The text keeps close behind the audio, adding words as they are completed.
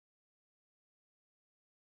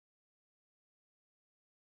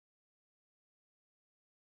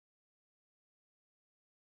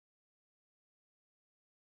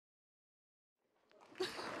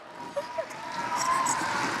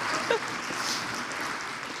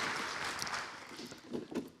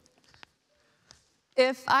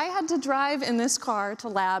If I had to drive in this car to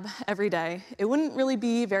lab every day, it wouldn't really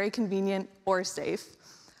be very convenient or safe.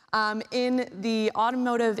 In the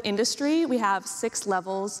automotive industry, we have 6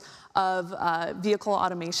 levels of vehicle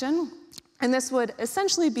automation, and this would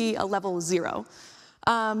essentially be a level 0.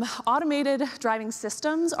 Automated driving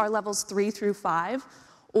systems are levels 3 through 5,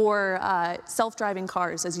 or self-driving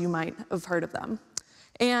cars, as you might have heard of them.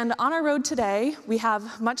 And on our road today, we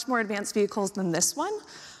have much more advanced vehicles than this one,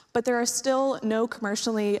 but there are still no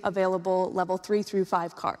commercially available level 3 through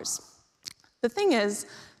 5 cars. The thing is,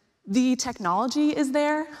 the technology is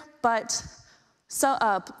there, but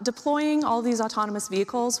deploying all these autonomous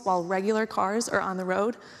vehicles while regular cars are on the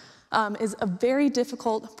road is a very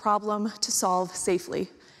difficult problem to solve safely.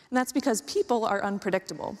 And that's because people are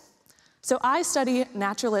unpredictable. So I study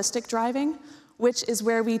naturalistic driving, which is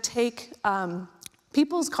where we take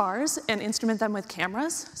people's cars and instrument them with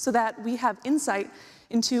cameras so that we have insight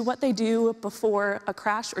into what they do before a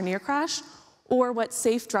crash or near crash, or what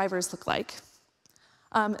safe drivers look like.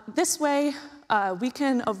 This way, we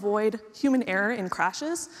can avoid human error in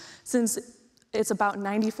crashes, since it's about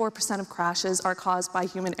 94% of crashes are caused by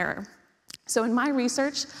human error. So in my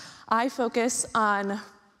research, I focus on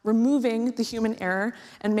removing the human error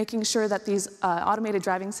and making sure that these automated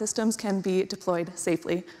driving systems can be deployed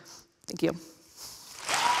safely. Thank you.